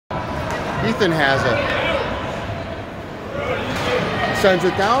Ethan has it. Sends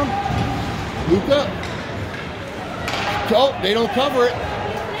it down. Luca. Oh, they don't cover it.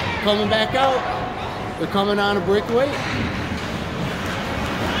 Coming back out. They're coming on a breakaway.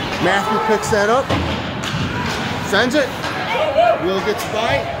 Matthew picks that up. Sends it. Will gets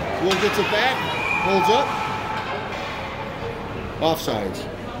by. Will gets it back. Holds up. Offsides.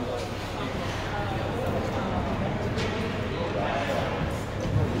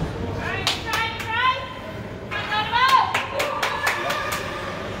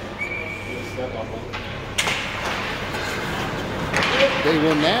 They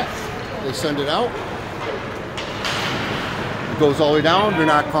win that. They send it out. It goes all the way down. They're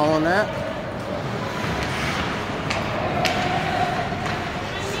not calling that.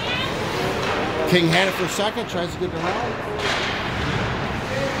 King had it for a second. Tries to get it around.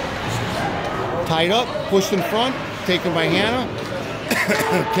 Tied up. Pushed in front. Taken by Hannah.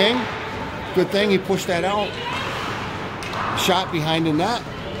 King. Good thing he pushed that out. Shot behind the net.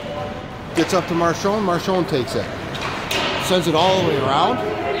 Gets up to Marchon. Marchon takes it. Sends it all the way around.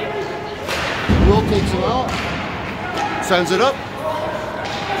 Will takes him out. Sends it up.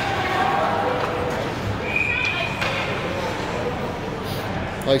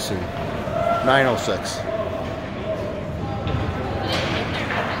 Icing. 9:06.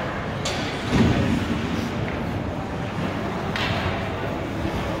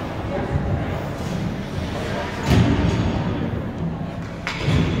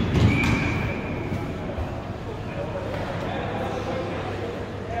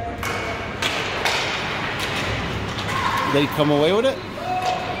 They come away with it.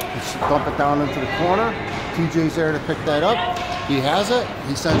 Just dump it down into the corner. TJ's there to pick that up. He has it.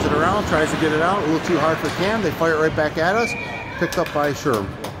 He sends it around, tries to get it out. A little too hard for Cam. They fire it right back at us. Picked up by Sherm.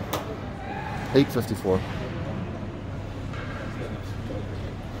 8:54.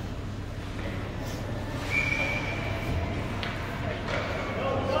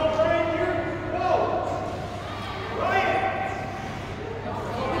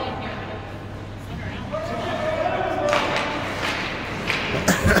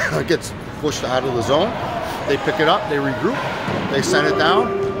 It gets pushed out of the zone. They pick it up, they regroup, they send it down.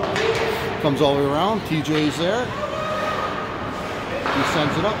 Comes all the way around. TJ's there. He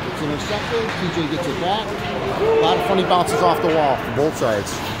sends it up, it's intercepted. TJ gets it back. A lot of funny bounces off the wall from both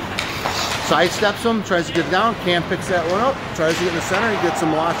sides. Sidesteps him, tries to get it down. Cam picks that one up, tries to get in the center. He gets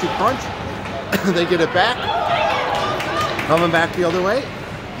some Malachi punch. They get it back. Coming back the other way.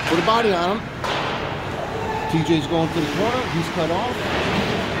 Put a body on him. TJ's going to the corner. He's cut off.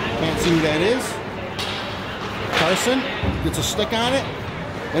 Can't see who that is. Carson gets a stick on it.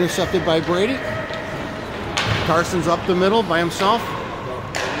 Intercepted by Brady. Carson's up the middle by himself.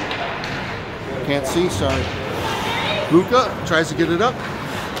 Can't see, sorry. Luca tries to get it up.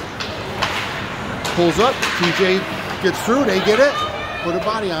 Pulls up. TJ gets through. They get it. Put a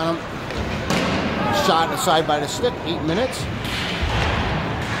body on him. Shot aside by the stick. 8 minutes.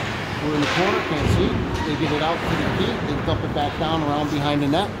 We're in the corner. Can't see. They get it out to the feet. They dump it back down around behind the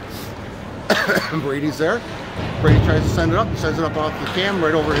net. Brady's there. Brady tries to send it up. He sends it up off the cam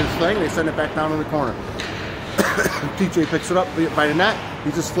right over his thing. They send it back down in the corner. TJ picks it up by the net.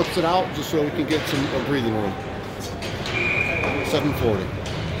 He just flips it out just so we can get some breathing room. 7:40.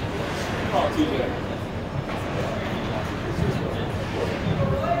 Oh, TJ.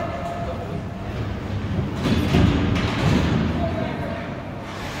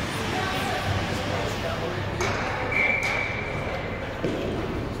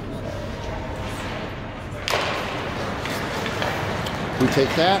 We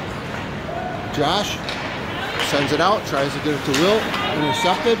take that. Josh sends it out, tries to get it to Will.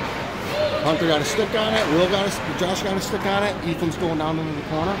 Intercepted. Hunter got a stick on it. Josh got a stick on it. Ethan's going down into the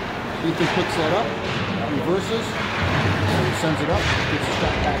corner. Ethan picks that up, reverses, sends it up, gets a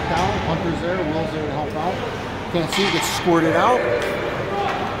step back down. Hunter's there. Will's there to help out. Can't see. Gets squirted out.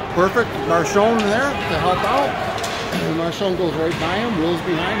 Perfect. Marchon there to help out. Marchon goes right by him. Will's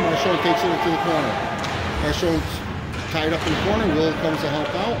behind. Marchon takes it into the corner. Marchon's tied up in the corner. Will comes to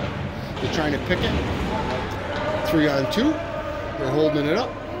help out. They're trying to pick it. 3-on-2. They're holding it up.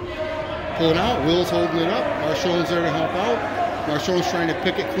 Pulling out. Will's holding it up. Marchon's there to help out. Marchon's trying to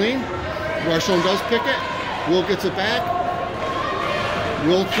pick it clean. Marchon does pick it. Will gets it back.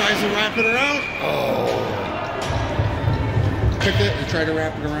 Will tries to wrap it around. Oh. Pick it and try to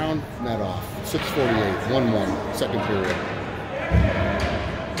wrap it around. Net off. 6:48. 1-1. Second period.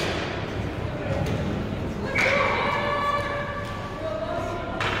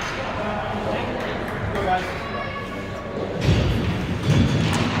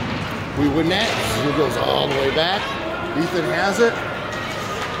 We win that. It goes all the way back. Ethan has it.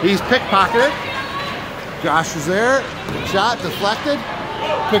 He's pickpocketed. Josh is there. Shot, deflected.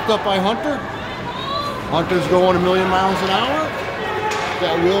 Picked up by Hunter. Hunter's going 1,000,000 miles an hour.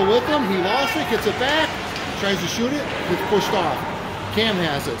 Got Will with him. He lost it, gets it back. Tries to shoot it, gets pushed off. Cam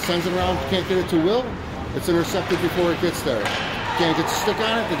has it, sends it around, can't get it to Will. It's intercepted before it gets there. Can't get the stick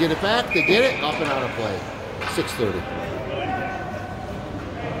on it, they get it back, they get it, up and out of play. 6:30.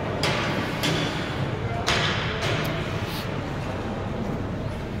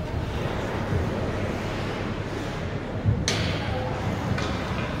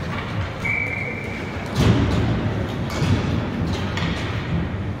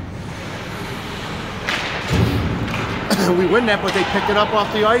 We win that, but they pick it up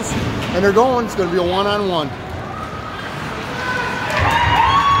off the ice, and they're going. It's going to be a one-on-one.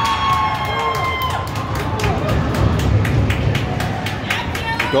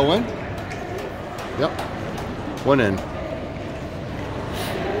 Go in. Yep. One in.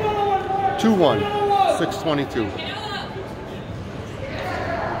 2-1. 6:22.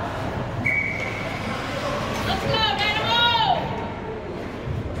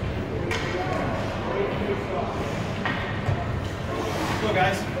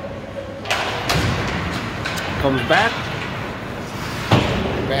 Guys. Comes back.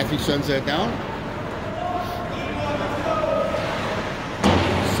 Matthew sends that down.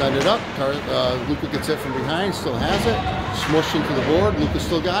 Send it up. Luca gets it from behind, still has it. Smushed into the board. Luca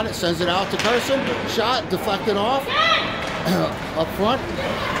still got it. Sends it out to Carson. Shot, deflected off. Up front.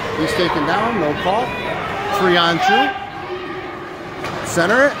 He's taken down, no call. 3-on-2.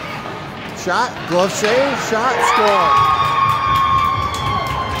 Center it. Shot, glove save, shot, score.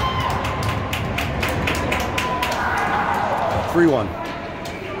 Three-one.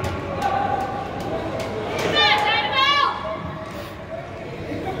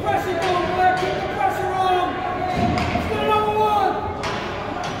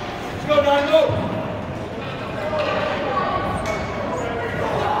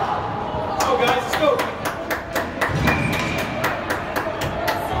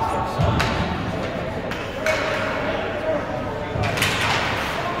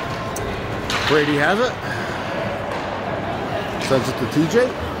 Brady has it. Sends it to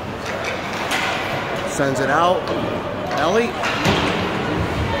TJ. Sends it out. Ellie.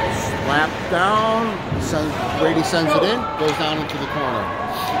 Slap down. Brady sends it in. Goes down into the corner.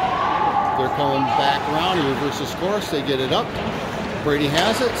 They're coming back around. He reverses course. They get it up. Brady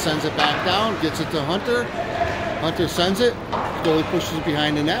has it. Sends it back down. Gets it to Hunter. Hunter sends it. Goalie pushes it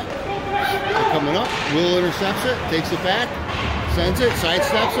behind the net. They're coming up. Will intercepts it. Takes it back. Sends it.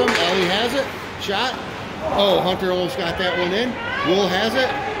 Sidesteps him. Ellie has it. Shot. Oh, Hunter almost got that one in. Will has it.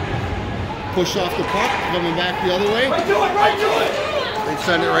 Push off the puck. Coming back the other way. Right to it, right to it. They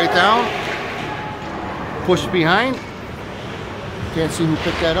send it right down. Push behind. Can't see who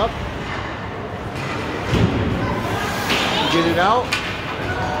picked that up. Get it out.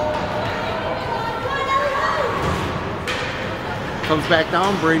 Comes back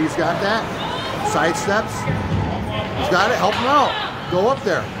down. Brady's got that. Side steps. He's got it. Help him out. Go up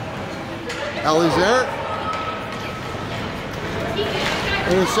there. Ellie's there.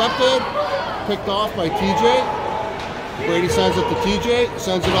 Intercepted. Picked off by TJ. Brady sends it to TJ.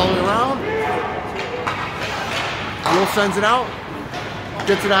 Sends it all the way around. Will sends it out.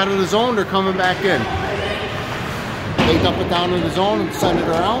 Gets it out of the zone. They're coming back in. They dump it down in the zone and send it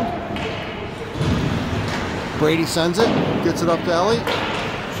around. Brady sends it. Gets it up to Ellie.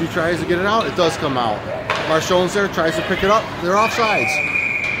 She tries to get it out. It does come out. Marchon's there. Tries to pick it up. They're offsides.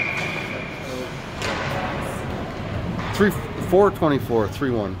 4:24,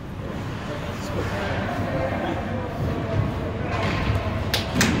 3-1.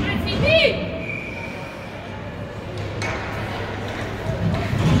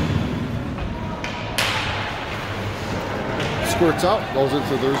 Squirts out, goes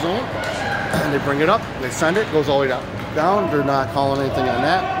into their zone, and they bring it up, they send it, goes all the way down. They're not calling anything on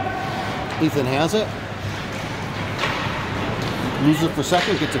that. Ethan has it. Loses it for a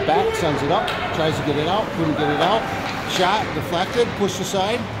second, gets it back, sends it up, tries to get it out, couldn't get it out. Shot, deflected, pushed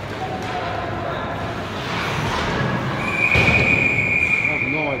aside. I have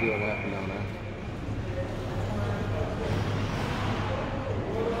no idea what happened down there.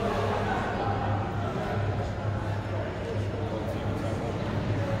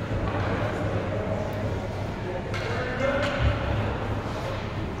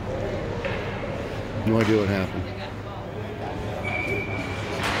 No idea what happened.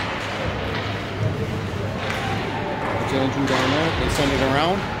 Andrew down there, they send it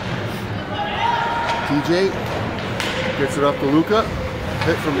around. TJ gets it up to Luca,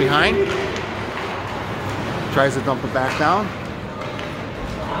 hit from behind, tries to dump it back down.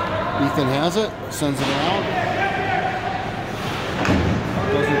 Ethan has it, sends it around.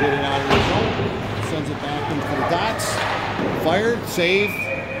 Doesn't get it out of the zone. Sends it back into the dots. Fired, saved.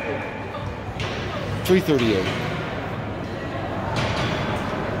 338.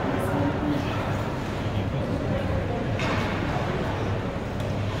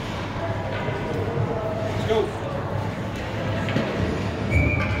 Let's go.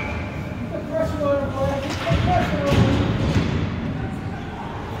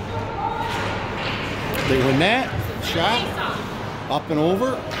 They win that. Shot. Up and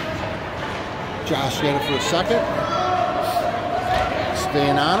over. Josh had it for a second.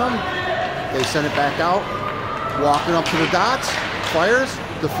 Staying on him. They send it back out. Walking up to the dots. Fires.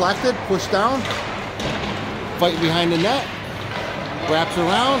 Deflected. Pushed down. Fighting behind the net. Wraps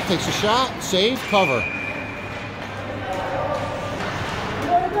around. Takes a shot. Save. Cover.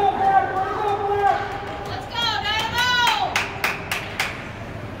 Let's go, Dynamo!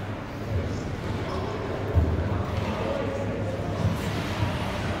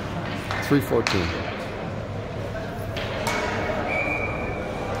 314.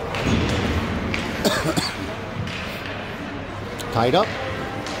 Tied up.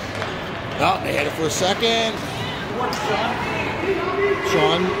 Oh, they had it for a second.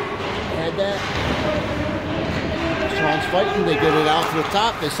 Sean had that. Sean's fighting. They get it out to the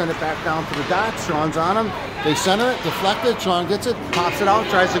top. They send it back down to the dots. Sean's on him. They center it. Deflected. Sean gets it. Pops it out.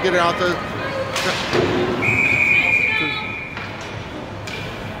 Tries to get it out the...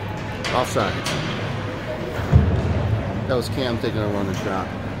 Offside. That was Cam taking a running shot.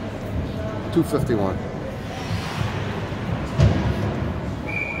 251.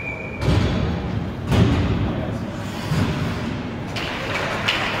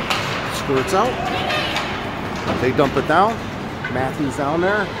 Squirts out. They dump it down. Matthew's down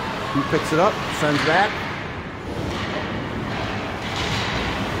there. He picks it up, sends back.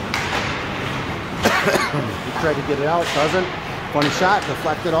 He tried to get it out, doesn't. Funny shot,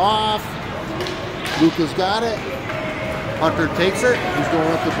 deflected off. Luca's got it. Hunter takes it. He's going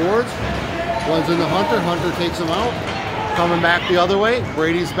up the boards. One's in the Hunter. Hunter takes him out. Coming back the other way.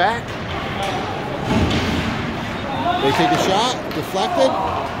 Brady's back. They take a shot. Deflected.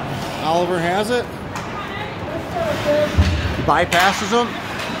 Oliver has it. He bypasses him.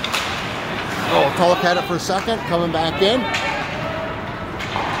 Oh, Tulloch had it for a second. Coming back in.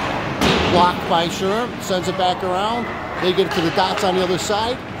 Blocked by Sherm. Sends it back around. They get it to the dots on the other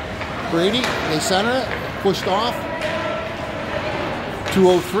side. Brady, they center it. Pushed off.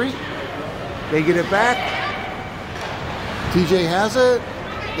 203. They get it back. TJ has it.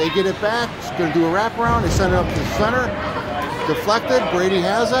 They get it back. It's going to do a wraparound. They send it up to the center. Deflected. Brady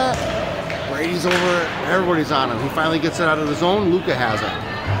has it. Brady's over. Everybody's on him. He finally gets it out of the zone. Luca has it.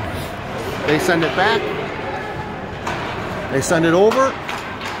 They send it back. They send it over.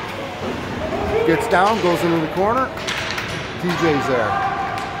 Gets down. Goes into the corner. TJ's there.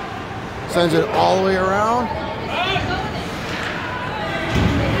 Sends it all the way around.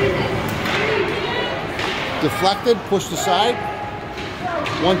 Deflected, pushed aside.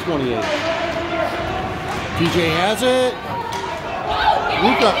 128. TJ has it.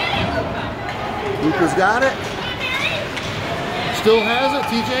 Luca's got it. Still has it.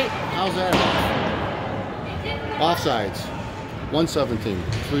 TJ, how's that? Offsides. 117.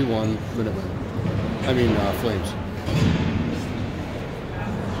 3-1 Minutemen. I mean, Flames.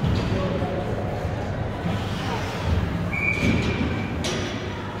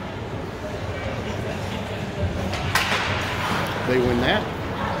 They win that.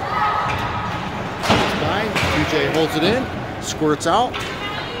 It's by. TJ holds it in. Squirts out.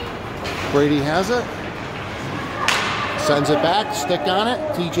 Brady has it. Sends it back. Stick on it.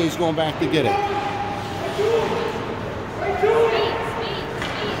 TJ's going back to get it.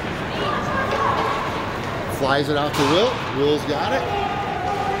 Flies it out to Will. Will's got it.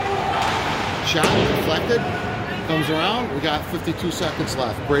 Shot. Deflected. Comes around. We got 52 seconds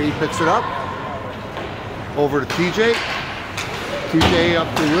left. Brady picks it up. Over to TJ. TJ up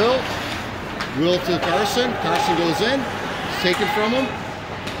to Will. Will to Carson. Carson goes in. It's taken from him.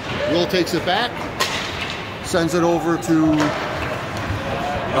 Will takes it back. Sends it over to...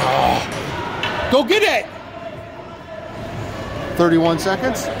 Oh. Go get it! 31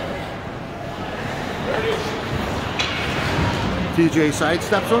 seconds. TJ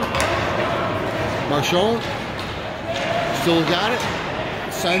sidesteps him. Marchand. Still got it.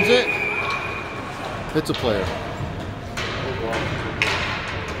 Sends it. Hits a player.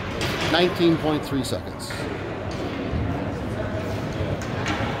 19.3 seconds.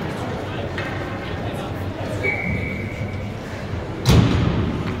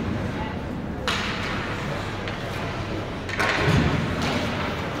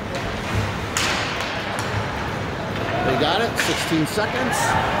 got it. 16 seconds.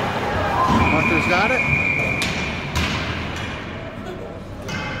 Hunter's got it.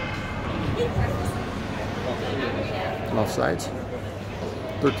 Offsides.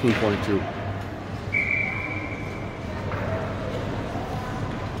 13:22.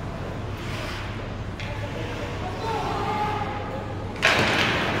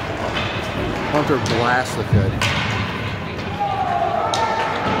 Hunter blasts the kid.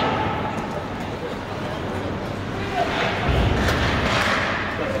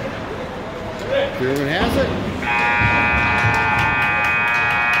 Kierman has it.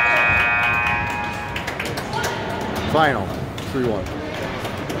 Final, 3-1.